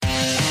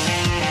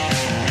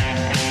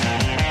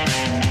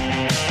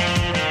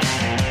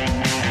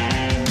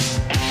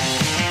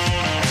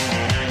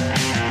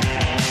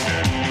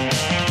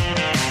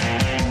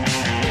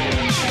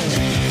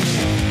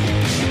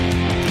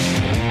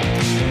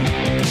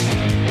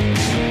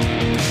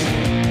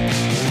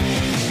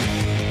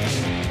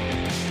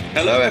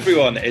Hello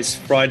everyone, it's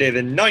Friday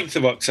the 9th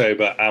of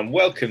October and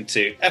welcome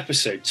to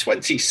episode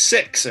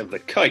 26 of the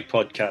Kite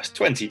Podcast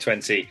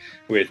 2020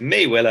 with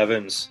me, Will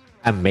Evans.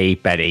 And me,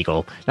 Ben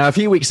Eagle. Now, a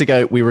few weeks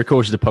ago, we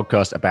recorded a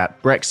podcast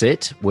about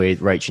Brexit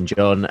with Rach and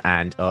John,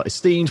 and our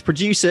esteemed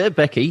producer,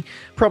 Becky,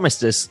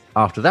 promised us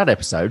after that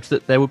episode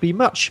that there would be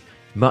much,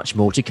 much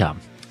more to come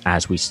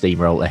as we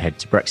steamroll ahead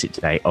to Brexit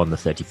Day on the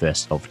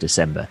 31st of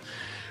December.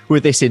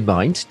 With this in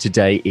mind,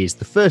 today is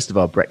the first of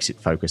our Brexit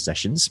focus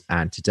sessions,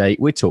 and today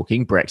we're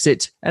talking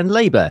Brexit and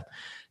Labour.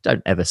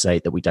 Don't ever say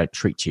that we don't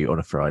treat you on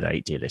a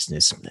Friday, dear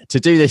listeners. To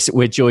do this,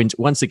 we're joined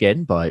once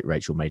again by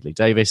Rachel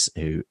Madeley-Davis,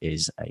 who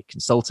is a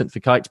consultant for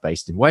Kite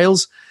based in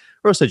Wales.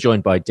 We're also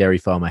joined by dairy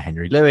farmer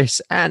Henry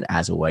Lewis, and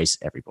as always,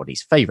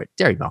 everybody's favourite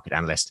dairy market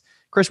analyst,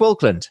 Chris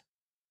Walkland.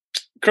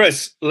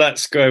 Chris,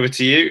 let's go over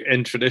to you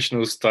in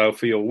traditional style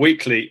for your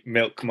weekly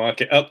milk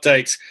market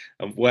update.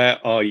 And where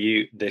are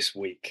you this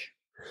week?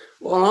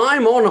 Well,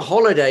 I'm on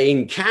holiday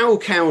in Cow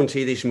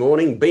County this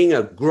morning, being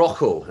a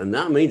grockle, and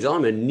that means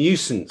I'm a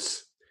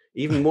nuisance.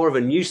 Even more of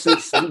a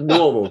nuisance than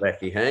normal,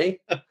 Becky, hey?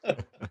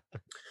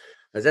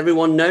 As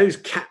everyone knows,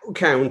 Cow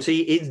County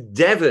is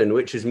Devon,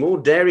 which has more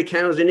dairy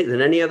cows in it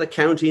than any other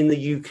county in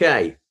the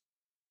UK.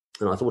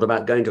 And I thought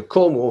about going to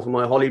Cornwall for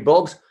my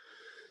hollybogs,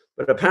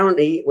 but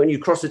apparently when you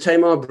cross the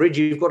Tamar Bridge,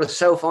 you've got to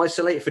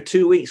self-isolate for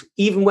 2 weeks,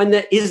 even when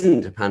there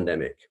isn't a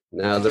pandemic.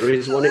 Now, there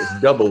is one,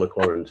 it's double the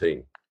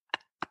quarantine.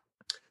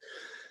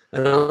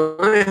 And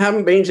I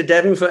haven't been to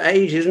Devon for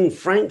ages, and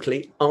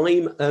frankly,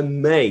 I'm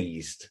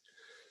amazed.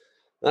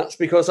 That's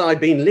because I've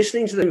been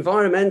listening to the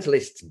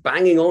environmentalists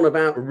banging on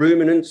about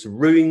ruminants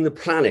ruining the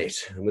planet.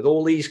 And with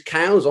all these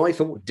cows, I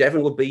thought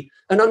Devon would be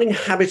an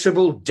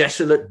uninhabitable,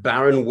 desolate,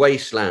 barren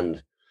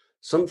wasteland.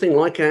 Something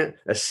like a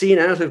scene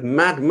out of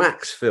Mad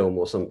Max film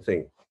or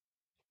something.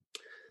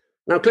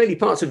 Now, clearly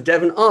parts of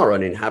Devon are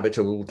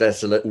uninhabitable,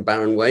 desolate and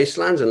barren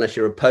wastelands, unless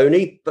you're a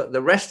pony, but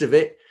the rest of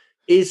it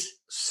is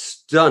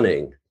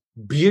stunning.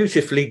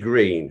 Beautifully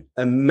green,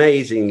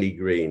 amazingly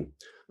green,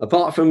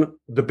 apart from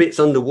the bits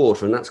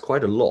underwater, and that's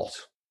quite a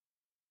lot.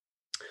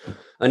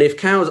 And if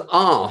cows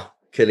are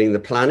killing the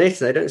planet,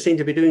 they don't seem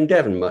to be doing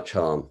Devon much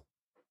harm.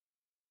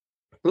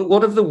 But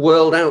what of the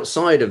world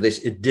outside of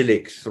this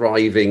idyllic,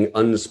 thriving,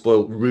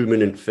 unspoilt,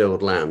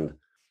 ruminant-filled land?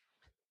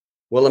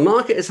 Well, the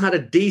market has had a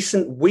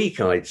decent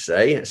week, I'd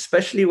say,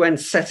 especially when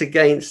set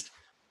against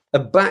a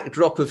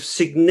backdrop of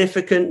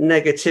significant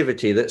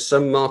negativity that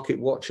some market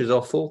watchers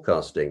are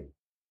forecasting.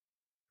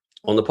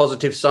 On the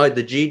positive side,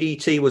 the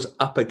GDT was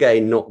up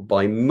again, not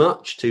by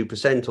much,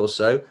 2% or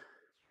so,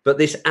 but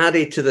this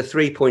added to the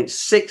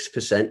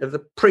 3.6% of the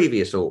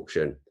previous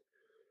auction.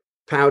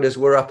 Powders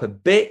were up a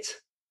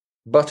bit,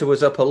 butter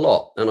was up a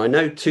lot. And I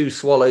know two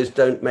swallows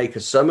don't make a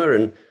summer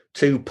and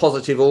two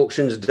positive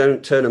auctions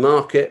don't turn a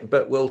market,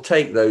 but we'll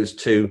take those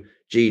two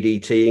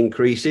GDT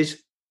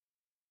increases.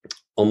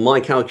 On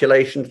my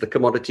calculations, the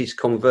commodities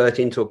convert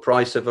into a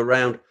price of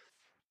around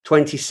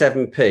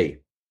 27p.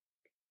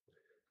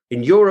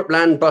 In Europe,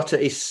 land butter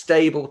is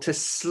stable to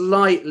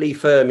slightly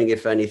firming,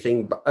 if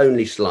anything, but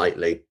only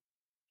slightly,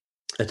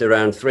 at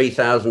around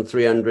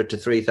 3,300 to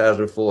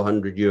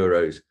 3,400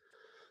 euros.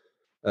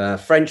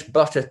 French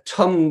butter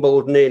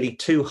tumbled nearly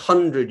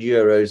 200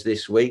 euros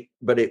this week,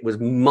 but it was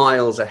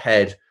miles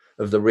ahead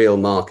of the real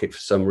market for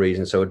some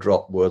reason, so a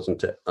drop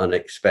wasn't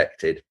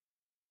unexpected.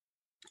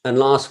 And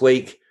last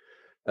week,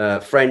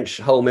 French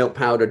whole milk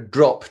powder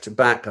dropped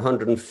back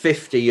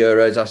 150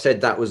 euros. I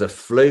said that was a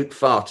fluke,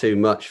 far too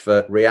much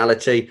for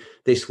reality.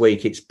 This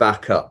week it's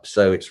back up,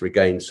 so it's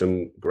regained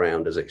some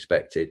ground as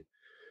expected.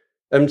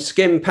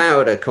 Skim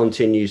powder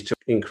continues to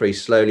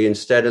increase slowly and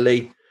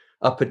steadily,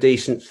 up a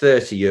decent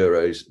 30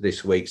 euros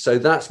this week. So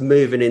that's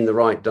moving in the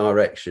right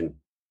direction.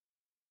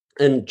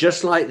 And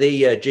just like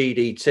the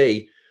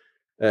GDT,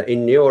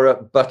 in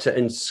Europe, butter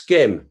and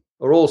skim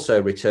are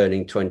also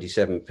returning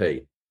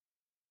 27p.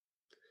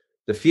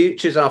 The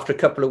futures, after a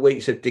couple of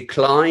weeks of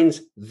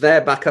declines,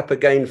 they're back up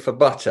again for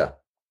butter,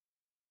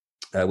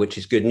 which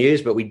is good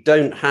news, but we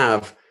don't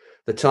have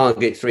the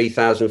target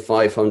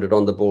 3,500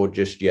 on the board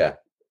just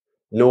yet.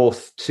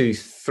 North to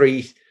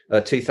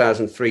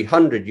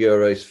 2,300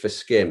 euros for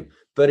skim,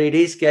 but it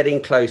is getting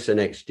closer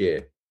next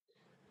year.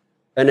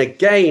 And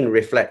again,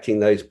 reflecting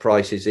those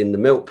prices in the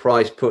milk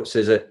price puts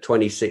us at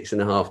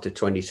 26.5 to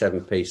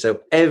 27p.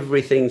 So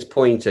everything's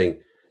pointing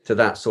to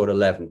that sort of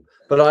level.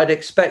 But I'd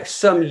expect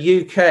some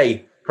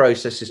UK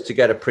processors to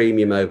get a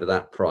premium over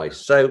that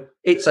price. So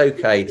it's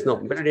okay. It's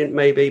not brilliant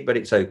maybe, but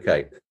it's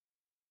okay.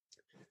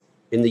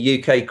 In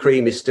the UK,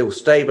 cream is still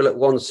stable at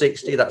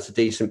 160. That's a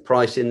decent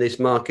price in this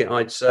market,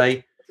 I'd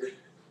say.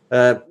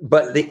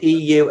 But the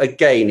EU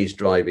again is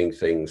driving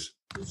things.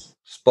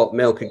 Spot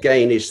milk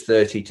again is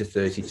 30 to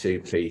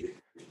 32p.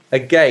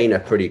 Again, a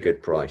pretty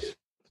good price.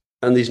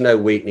 And there's no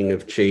weakening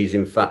of cheese.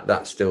 In fact,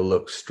 that still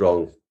looks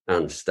strong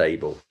and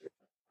stable.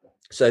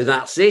 So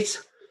that's it.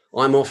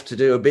 I'm off to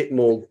do a bit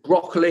more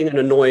grockling and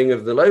annoying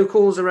of the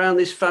locals around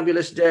this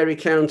fabulous dairy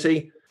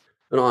county.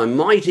 And I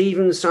might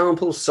even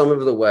sample some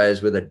of the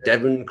wares with a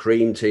Devon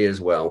cream tea as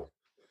well.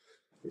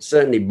 It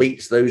certainly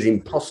beats those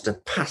imposter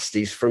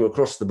pasties from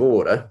across the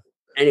border.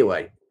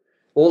 Anyway,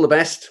 all the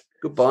best.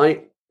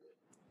 Goodbye.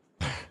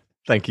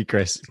 Thank you,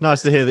 Chris. It's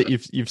nice to hear that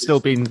you've still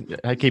been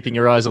keeping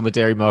your eyes on the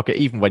dairy market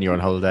even when you're on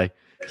holiday.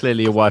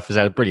 Clearly, your wife has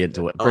had a brilliant.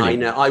 I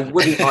know. I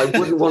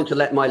wouldn't want to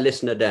let my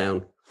listener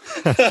down.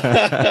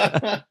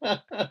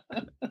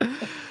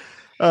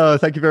 Oh,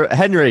 thank you very much,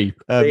 Henry.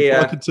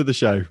 Welcome to the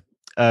show.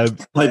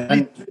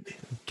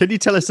 Can you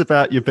tell us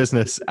about your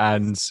business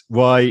and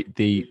why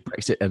the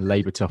Brexit and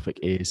Labour topic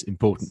is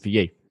important for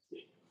you?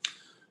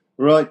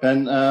 Right,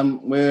 Ben.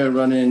 We're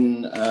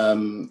running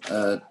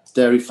a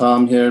dairy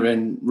farm here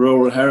in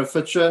rural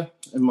Herefordshire.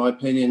 In my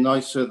opinion,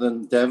 nicer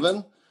than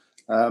Devon.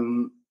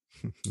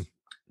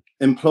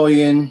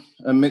 Employing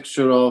a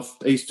mixture of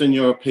Eastern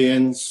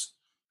Europeans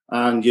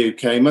and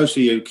UK,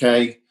 mostly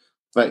UK.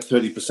 About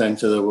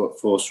 30% of the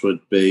workforce would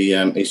be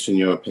Eastern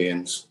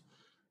Europeans.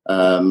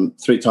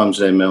 3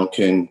 times a day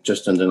milking,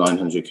 just under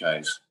 900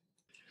 Ks.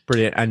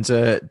 Brilliant. And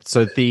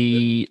so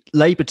the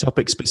Labour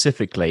topic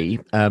specifically,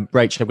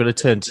 Rach, I'm going to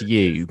turn to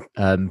you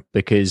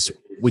because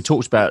we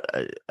talked about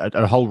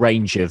a whole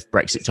range of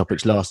Brexit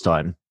topics last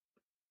time,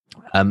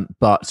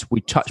 but we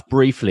touched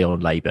briefly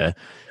on Labour.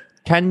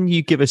 Can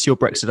you give us your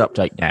Brexit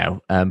update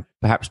now,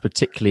 perhaps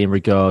particularly in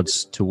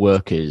regards to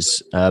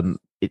workers?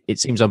 It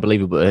seems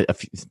unbelievable.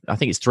 I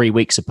think it's 3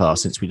 weeks have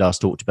passed since we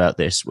last talked about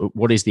this.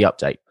 What is the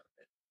update?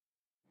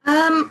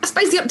 I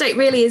suppose the update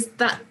really is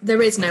that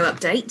there is no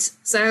update.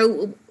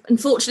 So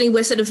unfortunately,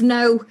 we're sort of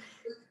no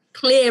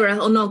clearer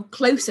or no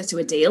closer to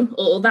a deal,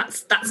 or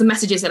that's the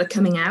messages that are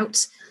coming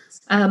out.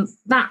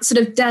 That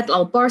sort of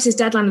deadline, Boris's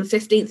deadline of the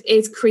 15th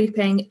is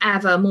creeping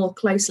ever more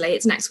closely.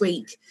 It's next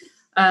week.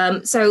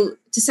 So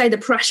to say the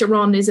pressure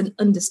on is an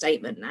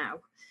understatement now.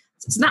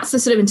 So that's the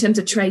sort of in terms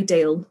of trade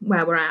deal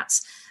where we're at.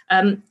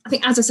 I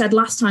think, as I said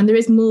last time, there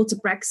is more to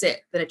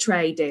Brexit than a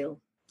trade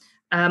deal.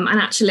 And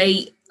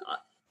actually,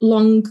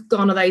 long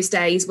gone are those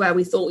days where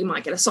we thought we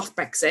might get a soft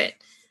Brexit.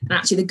 And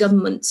actually, the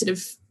government sort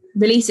of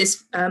released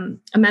this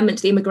amendment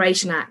to the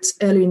Immigration Act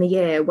earlier in the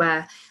year,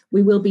 where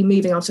we will be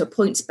moving on to a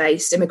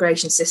points-based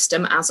immigration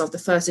system as of the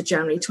 1st of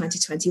January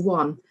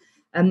 2021.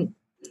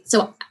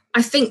 So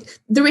I think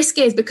the risk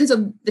is, because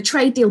of the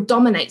trade deal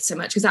dominates so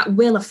much, because that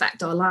will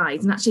affect our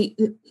lives. And actually,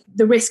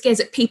 the risk is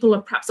that people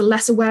are perhaps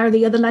less aware of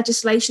the other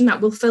legislation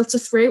that will filter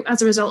through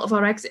as a result of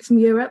our exit from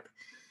Europe.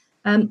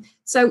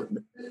 So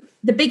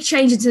the big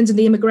change in terms of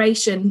the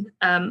immigration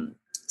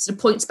sort of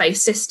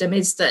points-based system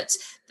is that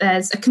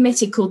there's a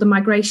committee called the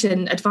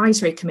Migration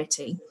Advisory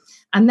Committee,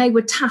 and they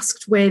were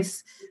tasked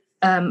with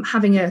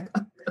having a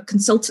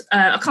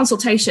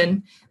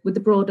consultation with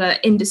the broader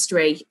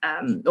industry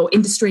or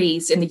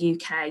industries in the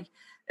UK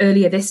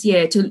earlier this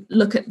year to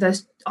look at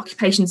the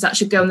occupations that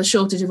should go on the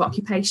shortage of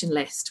occupation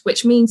list,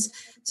 which means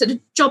sort of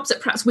jobs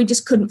that perhaps we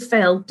just couldn't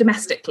fill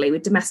domestically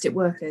with domestic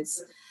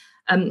workers.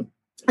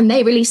 And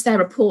they released their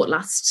report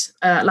last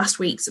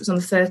week, so it was on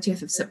the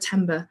 30th of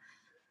September,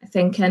 I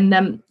think.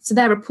 And so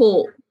their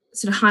report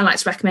sort of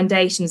highlights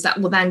recommendations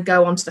that will then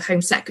go on to the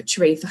Home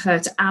Secretary for her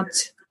to add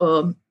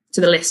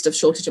to the list of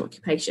shortage of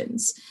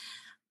occupations.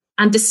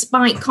 And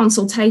despite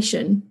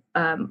consultation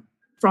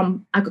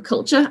from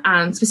agriculture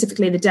and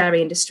specifically the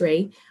dairy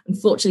industry,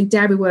 unfortunately,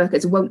 dairy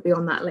workers won't be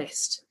on that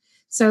list.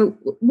 So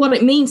what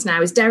it means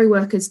now is dairy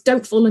workers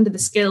don't fall under the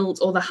skilled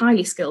or the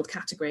highly skilled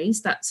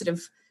categories that sort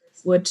of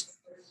would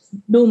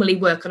normally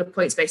work on a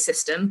points-based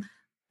system,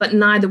 but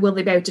neither will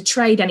they be able to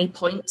trade any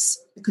points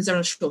because they're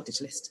on a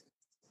shortage list.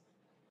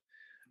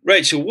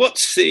 Rachel,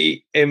 what's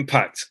the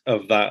impact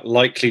of that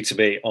likely to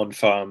be on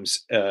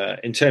farms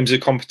in terms of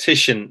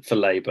competition for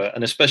labour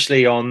and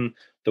especially on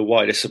the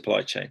wider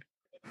supply chain?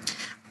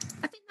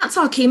 I think that's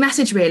our key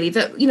message, really,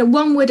 that, you know,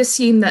 one would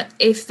assume that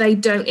if they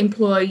don't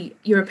employ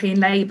European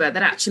labour,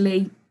 that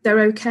actually they're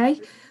okay.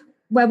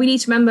 Where we need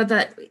to remember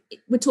that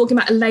we're talking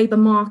about a labour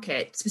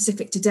market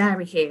specific to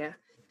dairy here.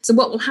 So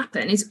what will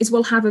happen is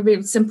we'll have a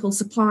really simple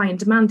supply and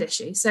demand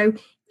issue. So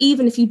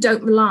even if you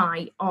don't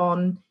rely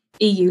on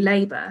EU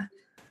labour,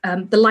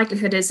 the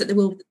likelihood is that there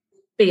will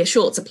be a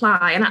short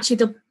supply, and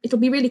actually it'll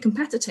be really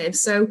competitive.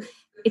 So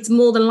it's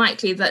more than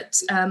likely that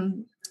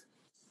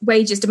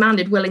wages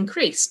demanded will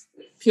increase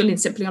purely and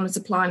simply on a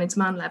supply and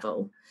demand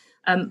level.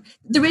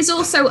 There is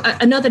also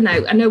another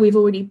note. I know we've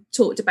already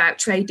talked about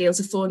trade deals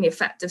affording the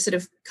effect of sort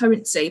of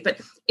currency, but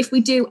if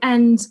we do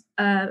end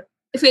up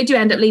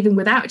leaving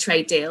without a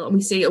trade deal and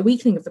we see a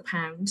weakening of the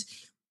pound,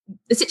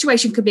 the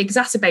situation could be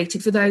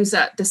exacerbated for those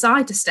that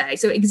decide to stay.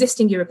 So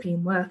existing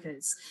European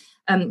workers.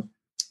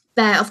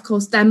 Of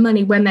course, their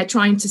money, when they're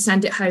trying to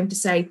send it home to,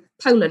 say,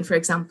 Poland, for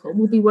example,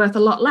 will be worth a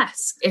lot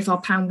less if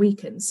our pound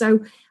weakens. So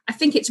I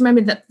think it's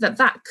remembering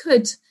that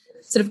could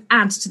sort of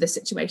add to the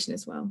situation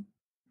as well.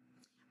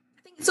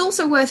 I think it's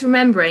also worth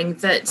remembering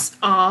that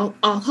our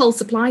whole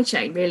supply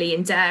chain, really,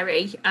 in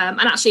dairy, and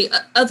actually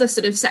other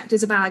sort of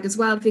sectors of ag as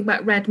well, think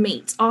about red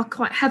meat, are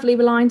quite heavily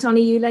reliant on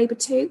EU labour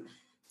too.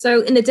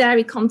 So in the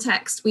dairy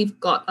context, we've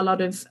got a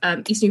lot of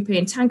Eastern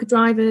European tanker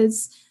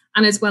drivers,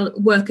 and as well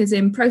workers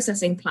in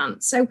processing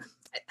plants. So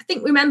I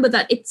think remember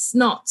that it's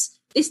not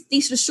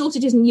these sort of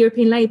shortages in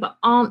European labour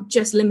aren't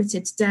just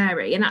limited to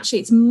dairy, and actually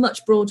it's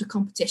much broader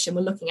competition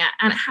we're looking at,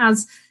 and it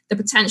has the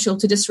potential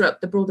to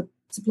disrupt the broader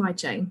supply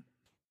chain.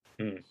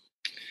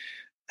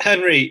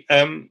 Henry,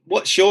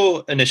 what's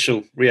your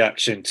initial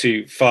reaction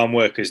to farm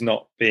workers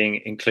not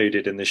being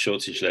included in the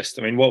shortage list?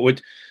 I mean, what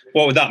would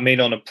that mean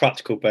on a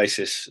practical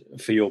basis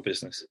for your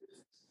business?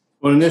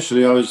 Well,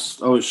 initially I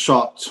was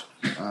shocked.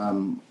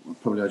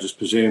 Probably I just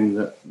presumed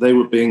that they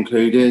would be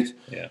included.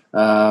 Yeah.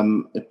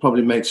 It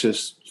probably makes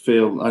us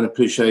feel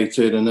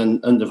unappreciated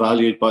and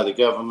undervalued by the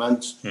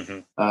government.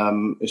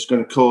 Mm-hmm. It's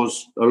going to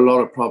cause a lot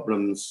of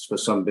problems for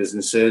some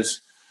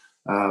businesses.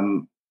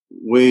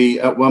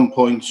 At one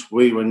point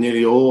we were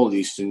nearly all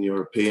Eastern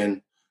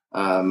European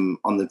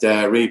on the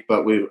dairy,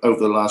 but over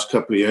the last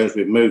couple of years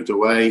we've moved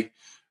away,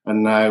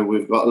 and now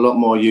we've got a lot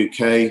more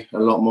UK, a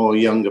lot more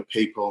younger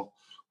people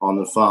on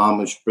the farm,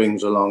 which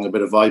brings along a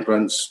bit of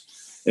vibrance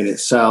in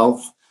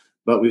itself.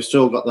 But we've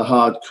still got the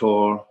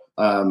hardcore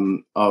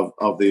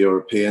of the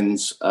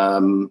Europeans,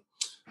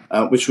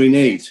 which we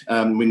need.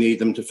 We need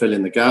them to fill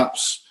in the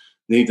gaps,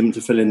 need them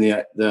to fill in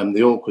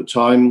the awkward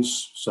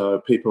times, so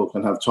people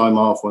can have time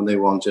off when they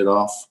want it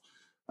off.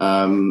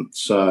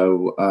 That's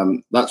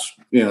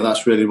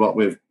really what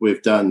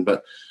we've done.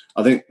 But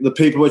I think the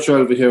people which are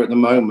over here at the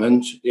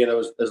moment,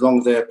 as long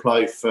as they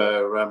apply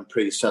for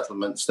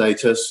pre-settlement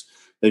status,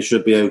 they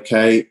should be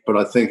okay. But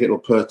I think it will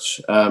put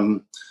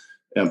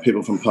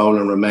people from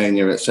Poland,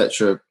 Romania,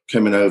 etc.,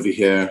 coming over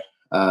here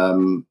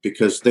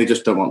because they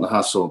just don't want the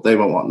hassle. They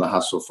won't want the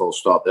hassle. Full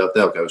stop.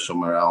 They'll go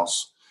somewhere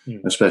else,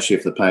 especially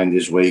if the pound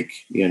is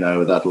weak.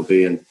 That'll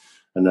be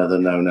another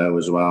no-no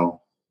as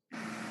well.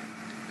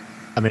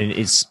 I mean,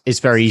 it's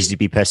very easy to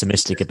be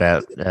pessimistic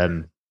about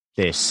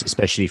this,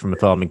 especially from a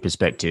farming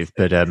perspective.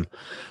 But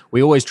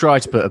we always try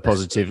to put a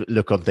positive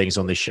look on things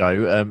on this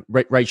show.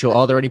 Rachel,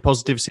 are there any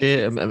positives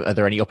here? Are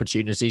there any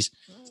opportunities?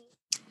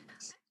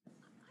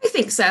 I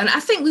think so, and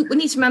I think we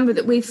need to remember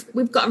that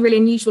we've got a really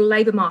unusual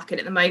labour market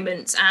at the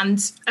moment, and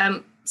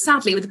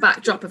sadly, with the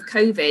backdrop of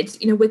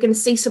COVID, we're going to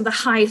see some of the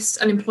highest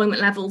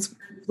unemployment levels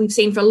we've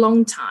seen for a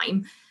long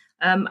time.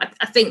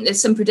 I think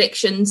there's some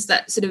predictions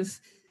that sort of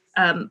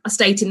are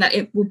stating that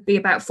it will be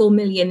about 4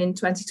 million in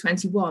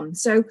 2021.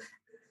 So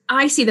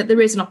I see that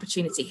there is an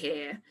opportunity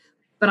here,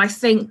 but I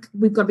think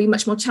we've got to be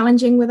much more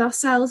challenging with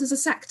ourselves as a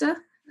sector.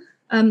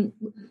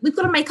 We've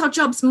got to make our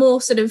jobs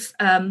more sort of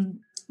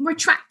more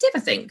attractive, I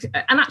think.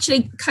 And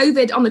actually,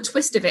 COVID, on the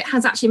twist of it,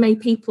 has actually made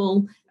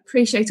people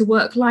appreciate a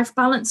work-life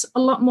balance a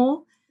lot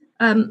more.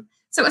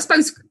 So I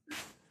suppose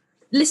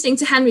listening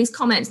to Henry's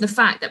comments and the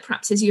fact that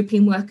perhaps his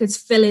European workers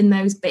fill in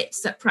those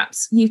bits that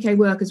perhaps UK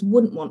workers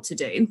wouldn't want to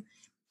do,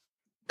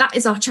 that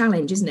is our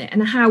challenge, isn't it?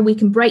 And how we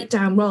can break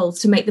down roles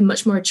to make them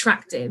much more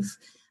attractive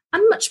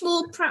and much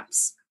more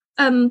perhaps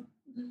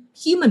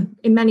human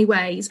in many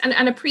ways,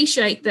 and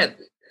appreciate that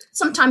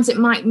sometimes it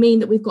might mean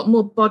that we've got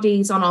more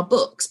bodies on our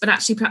books, but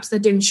actually perhaps they're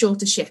doing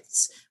shorter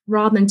shifts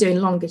rather than doing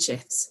longer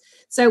shifts.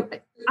 So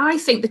I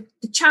think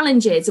the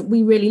challenge is that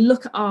we really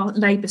look at our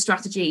labour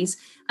strategies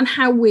and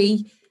how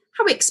we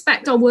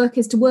expect our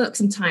workers to work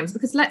sometimes,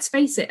 because let's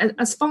face it,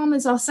 as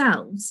farmers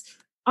ourselves,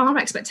 our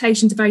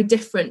expectations are very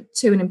different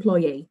to an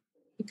employee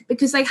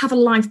because they have a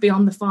life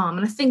beyond the farm.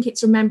 And I think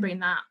it's remembering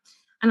that,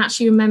 and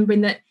actually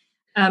remembering that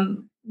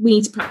we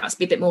need to perhaps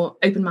be a bit more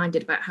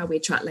open-minded about how we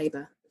attract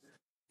labour.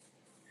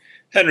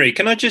 Henry,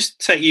 can I just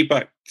take you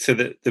back to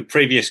the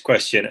previous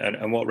question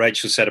and what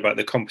Rachel said about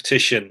the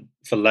competition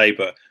for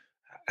labour?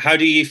 How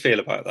do you feel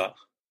about that?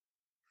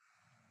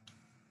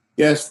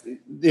 Yes,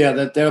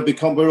 yeah, there'll be.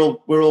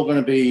 We're all going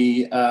to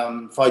be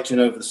fighting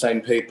over the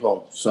same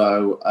people.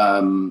 So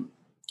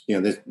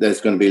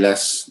there's going to be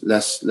less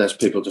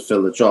people to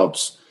fill the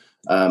jobs.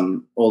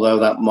 Although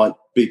that might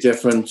be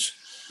different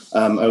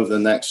over the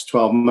next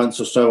 12 months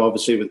or so.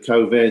 Obviously, with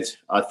COVID,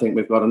 I think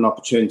we've got an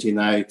opportunity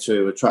now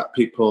to attract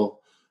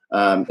people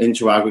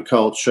into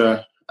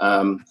agriculture.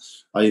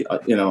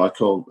 I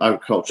call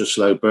agriculture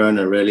slow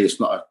burner. Really, it's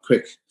not a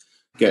quick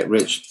get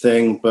rich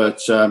thing,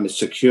 but it's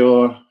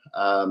secure.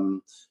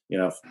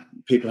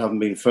 People haven't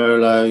been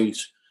furloughed,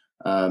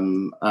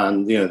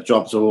 and the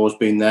jobs have always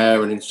been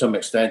there. And in some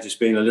extent, it's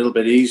been a little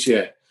bit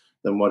easier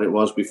than what it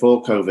was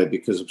before COVID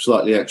because of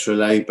slightly extra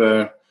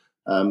labour,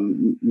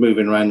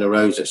 moving around the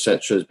roads,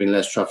 etc. There's been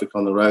less traffic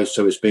on the roads,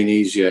 so it's been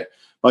easier.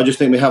 But I just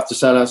think we have to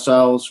sell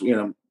ourselves.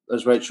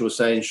 As Rachel was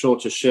saying,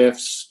 shorter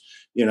shifts.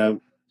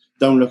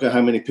 Don't look at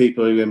how many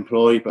people you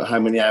employ, but how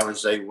many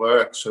hours they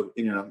work. So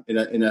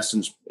in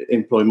essence,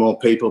 employ more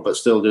people, but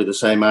still do the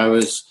same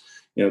hours.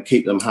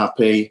 Keep them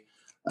happy,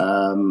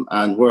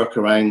 and work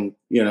around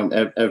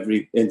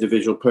every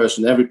individual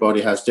person.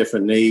 Everybody has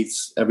different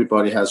needs.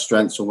 Everybody has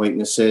strengths and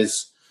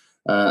weaknesses,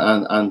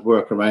 and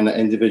work around that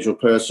individual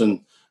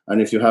person.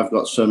 And if you have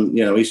got some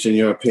Eastern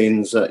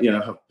Europeans that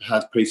have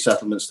had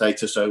pre-settlement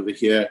status over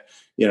here,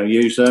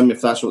 use them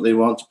if that's what they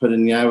want, to put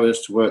in the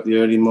hours to work the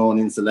early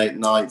mornings, the late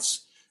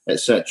nights,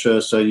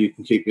 etc. So you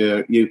can keep your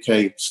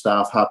UK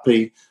staff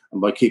happy,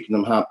 and by keeping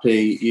them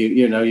happy,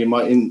 you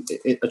might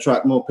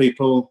attract more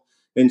people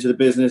into the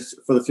business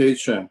for the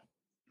future.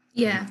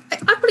 Yeah,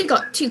 I've probably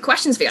got two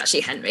questions for you,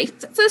 actually, Henry.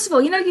 First of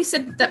all, you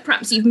said that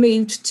perhaps you've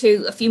moved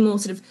to a few more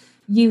sort of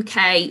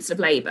UK sort of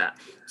labour.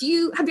 Have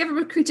you ever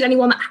recruited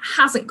anyone that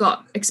hasn't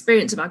got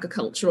experience of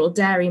agriculture or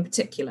dairy in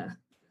particular,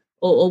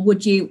 or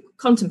would you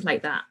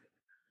contemplate that?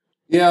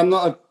 Yeah, I'm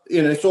not.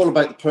 It's all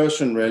about the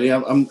person, really,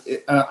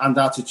 and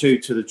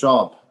attitude to the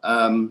job.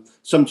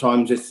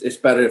 Sometimes it's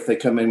better if they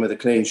come in with a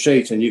clean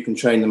sheet and you can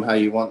train them how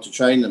you want to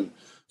train them.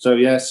 So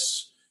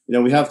yes,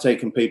 we have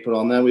taken people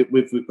on there.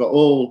 We've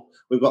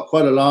got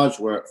quite a large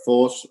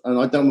workforce, and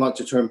I don't like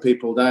to turn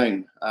people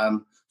down.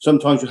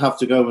 Sometimes you have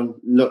to go and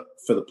look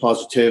for the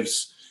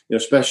positives,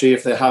 especially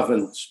if they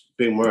haven't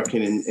been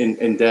working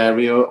in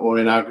dairy or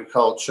in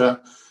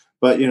agriculture.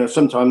 But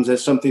sometimes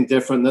there's something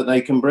different that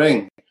they can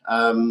bring.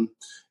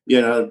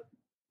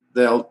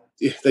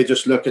 They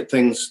just look at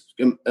things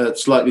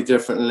slightly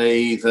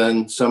differently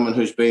than someone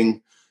who's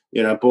been,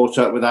 brought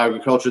up with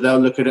agriculture. They'll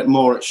look at it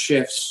more at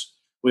shifts.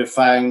 We've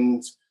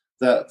found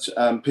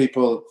that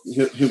people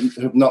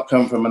who've not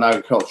come from an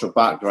agricultural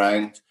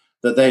background,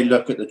 that they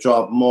look at the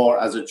job more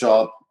as a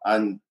job,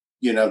 and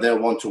they'll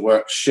want to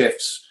work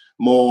shifts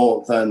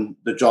more than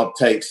the job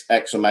takes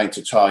X amount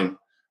of time,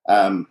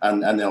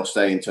 and they'll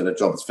stay until the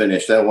job's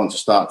finished. They'll want to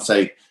start,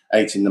 say,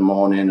 8 in the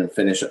morning and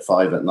finish at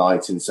 5 at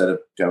night instead of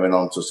going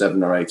on till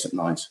 7 or 8 at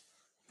night.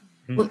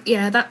 Well,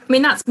 yeah,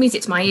 that's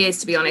music to my ears,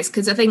 to be honest,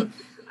 because I think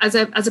as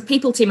a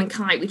people team in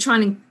Kite, we try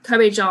and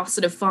encourage our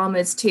sort of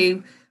farmers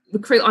to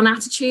recruit on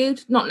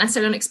attitude, not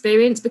necessarily on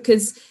experience,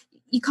 because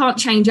you can't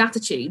change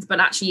attitudes, but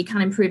actually you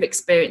can improve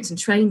experience and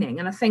training.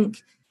 And I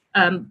think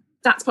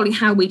that's probably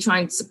how we try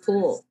and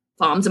support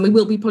farms, and we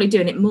will be probably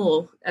doing it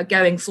more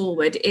going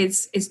forward,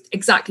 is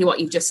exactly what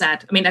you've just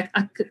said. I mean,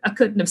 I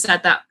couldn't have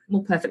said that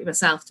more perfectly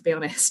myself, to be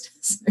honest.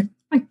 So,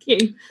 thank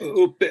you.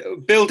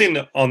 Building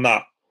on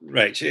that,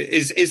 Rach,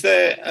 is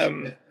there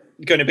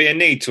going to be a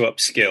need to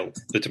upskill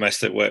the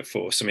domestic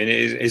workforce? I mean,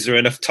 is there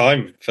enough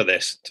time for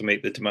this to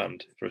meet the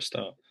demand for a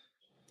start?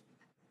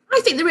 I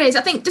think there is.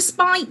 I think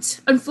despite,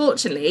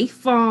 unfortunately,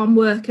 farm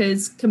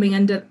workers coming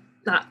under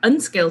that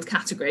unskilled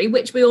category,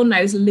 which we all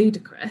know is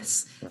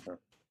ludicrous,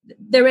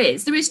 there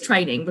is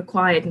training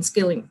required and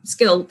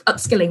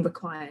upskilling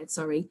required.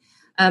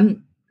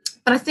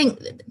 But I think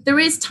there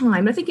is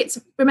time. I think it's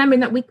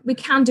remembering that we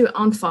can do it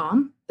on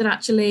farm, that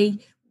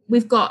actually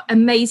we've got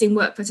amazing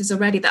workforces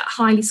already that are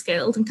highly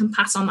skilled and can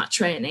pass on that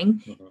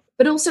training.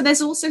 But also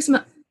there's also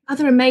some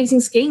other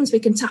amazing schemes we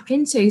can tap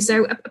into.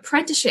 So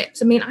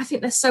apprenticeships, I mean, I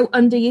think they're so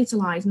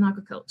underutilized in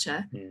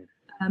agriculture.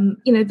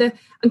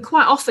 And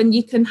quite often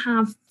you can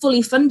have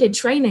fully funded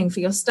training for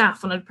your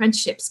staff on an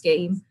apprenticeship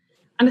scheme.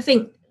 And I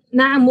think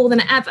now more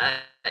than ever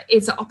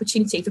is an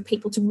opportunity for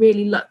people to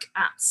really look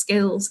at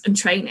skills and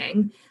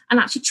training and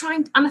actually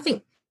trying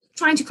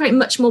to create a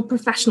much more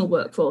professional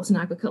workforce in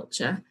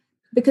agriculture,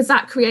 because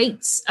that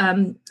creates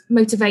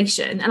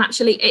motivation, and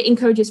actually it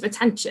encourages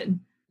retention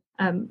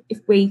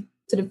if we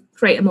sort of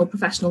create a more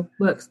professional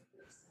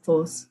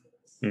workforce.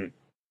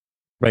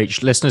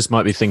 Rach, listeners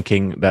might be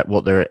thinking about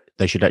what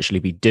they should actually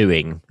be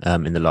doing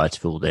in the light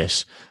of all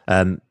this.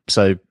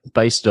 So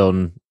based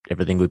on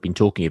everything we've been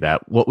talking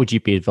about, what would you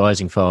be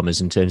advising farmers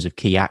in terms of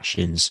key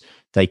actions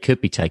they could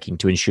be taking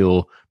to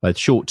ensure both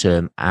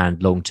short-term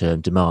and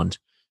long-term demand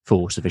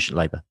for sufficient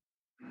labour?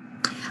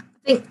 I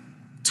think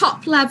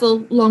top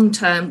level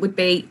long-term would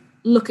be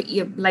look at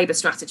your labour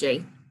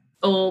strategy,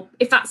 or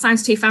if that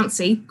sounds too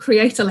fancy,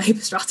 create a labour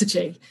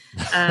strategy.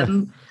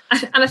 And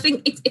I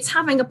think it's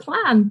having a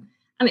plan.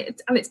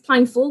 And it's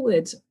planning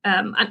forward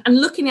and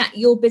looking at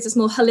your business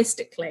more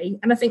holistically.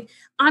 And I think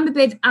I'm a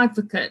big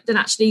advocate that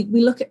actually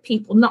we look at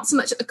people not so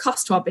much at the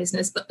cost to our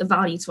business, but the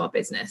value to our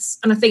business.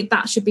 And I think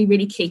that should be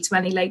really key to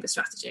any labour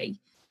strategy.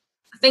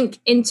 I think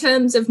in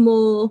terms of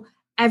more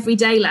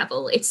everyday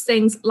level, it's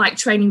things like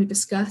training we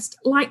discussed,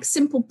 like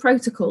simple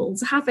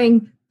protocols,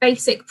 having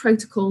basic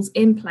protocols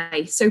in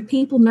place so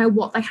people know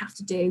what they have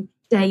to do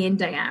day in,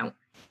 day out.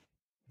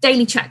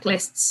 Daily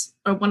checklists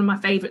are one of my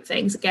favourite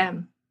things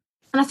again.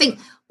 And I think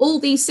all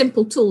these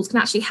simple tools can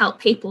actually help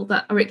people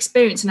that are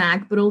experienced in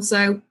ag, but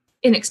also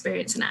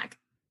inexperienced in ag.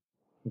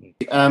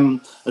 On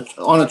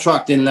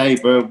attracting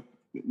labour,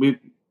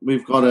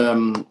 we've got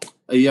a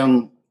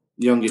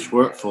youngish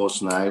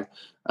workforce now,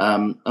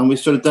 and we've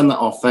sort of done that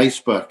on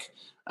Facebook.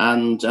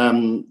 And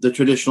the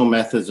traditional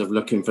methods of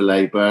looking for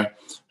labour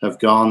have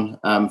gone.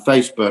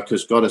 Facebook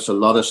has got us a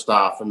lot of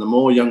staff, and the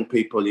more young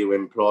people you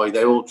employ,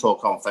 they all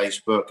talk on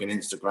Facebook and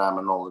Instagram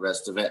and all the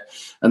rest of it,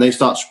 and they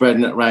start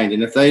spreading it around.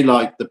 And if they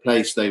like the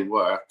place they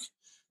work,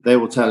 they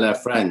will tell their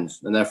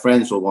friends, and their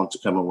friends will want to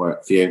come and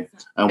work for you.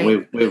 And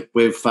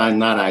we've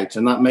found that out,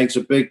 and that makes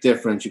a big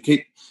difference. You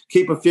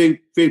keep a few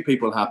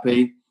people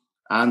happy,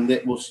 and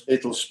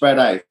it'll spread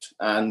out,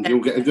 and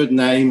you'll get a good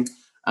name.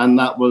 And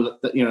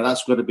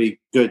that's got to be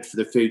good for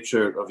the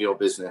future of your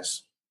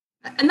business.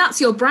 And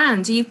that's your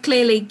brand. You've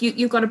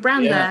got a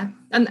brand there,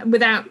 and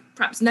without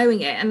perhaps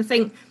knowing it. And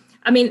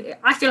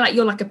I feel like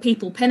you're like a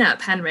people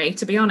pin-up, Henry,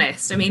 to be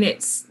honest. I mean,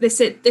 it's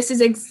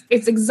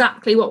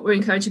exactly what we're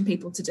encouraging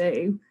people to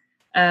do.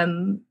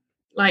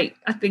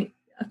 I think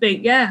I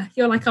think, yeah,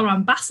 you're like our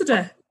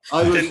ambassador.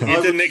 You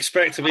didn't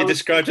expect to be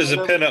described as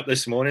a pin-up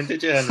this morning,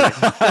 did you, Henry?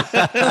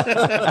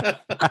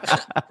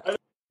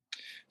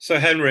 So,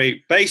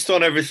 Henry, based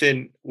on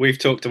everything we've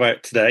talked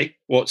about today,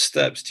 what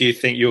steps do you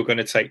think you're going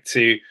to take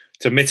to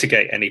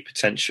mitigate any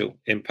potential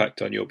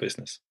impact on your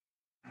business?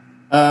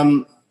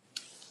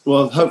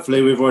 Well,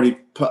 hopefully we've already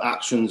put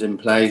actions in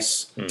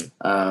place.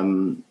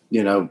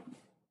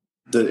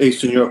 The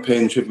Eastern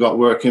Europeans we've got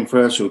working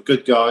for us are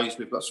good guys.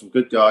 We've got some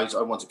good guys.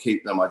 I want to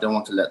keep them. I don't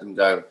want to let them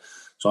go.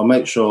 So I'll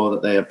make sure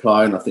that they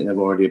apply, and I think they've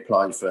already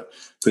applied for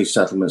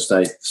pre-settlement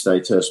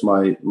status.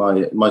 My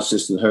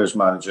assistant HERS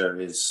manager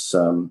is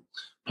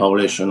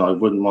Polish, and I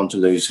wouldn't want to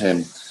lose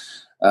him.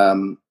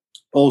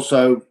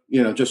 Also,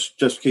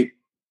 just keep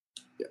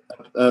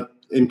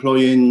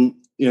employing,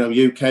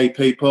 UK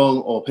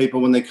people or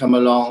people when they come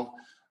along,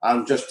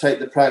 and just take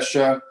the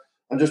pressure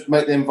and just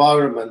make the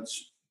environment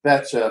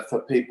better for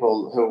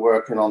people who are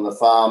working on the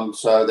farm,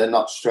 so they're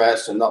not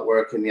stressed and not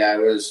working the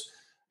hours.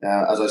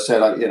 As I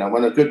said,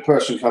 when a good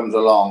person comes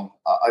along,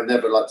 I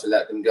never like to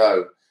let them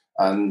go.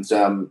 And,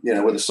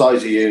 with the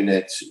size of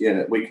unit,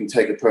 we can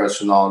take a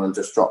person on and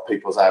just drop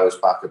people's hours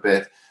back a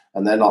bit,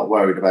 and they're not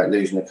worried about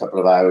losing a couple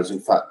of hours.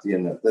 In fact,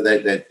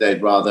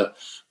 they'd rather,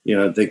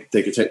 they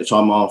could take the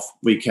time off,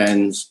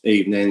 weekends,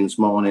 evenings,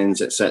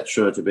 mornings,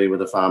 etc., to be with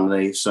the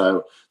family.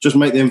 So just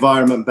make the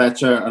environment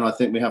better. And I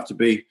think we have to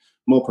be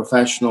more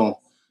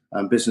professional,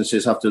 and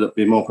businesses have to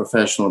be more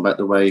professional about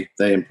the way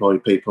they employ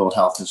people,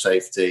 health and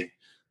safety,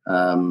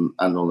 and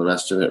all the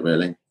rest of it,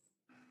 really.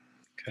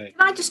 Okay.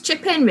 Can I just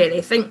chip in, really?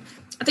 I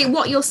think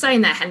what you're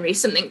saying there, Henry,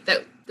 is something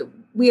that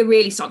we are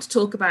really starting to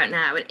talk about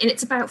now. And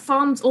it's about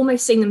farms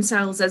almost seeing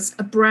themselves as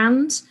a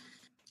brand.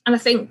 And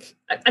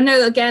I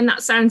know, again,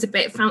 that sounds a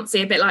bit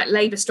fancy, a bit like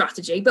Labour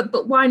strategy,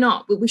 but why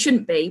not? We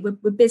shouldn't be.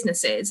 We're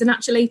businesses. And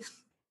actually,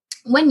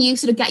 when you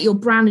sort of get your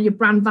brand and your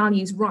brand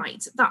values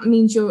right, that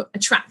means you're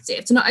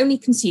attractive to not only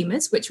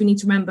consumers, which we need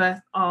to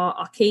remember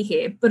are key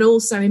here, but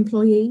also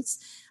employees.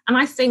 And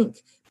I think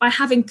by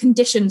having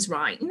conditions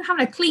right,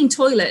 having a clean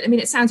toilet,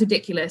 it sounds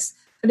ridiculous,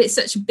 but it's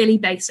such a Billy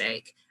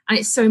basic, and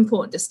it's so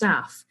important to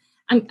staff.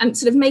 And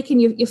sort of making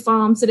your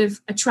farm sort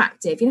of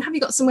attractive. Have you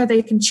got somewhere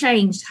they can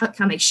change? How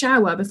can they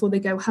shower before they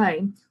go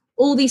home?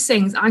 All these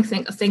things, I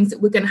think, are things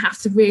that we're going to have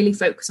to really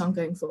focus on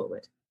going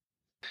forward.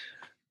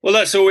 Well,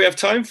 that's all we have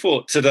time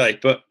for today.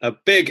 But a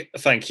big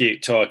thank you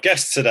to our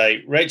guests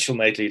today, Rachel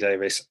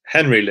Madeley-Davis,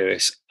 Henry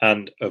Lewis,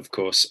 and, of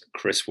course,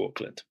 Chris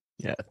Walkland.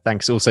 Yeah,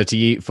 thanks also to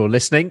you for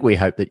listening. We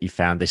hope that you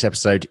found this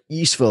episode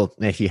useful.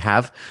 And if you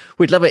have,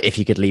 we'd love it if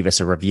you could leave us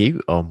a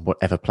review on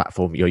whatever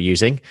platform you're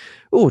using,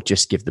 or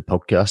just give the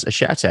podcast a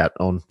shout out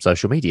on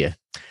social media.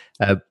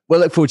 We'll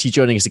look forward to you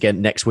joining us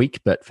again next week.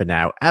 But for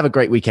now, have a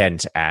great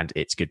weekend, and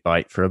it's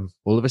goodbye from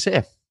all of us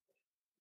here.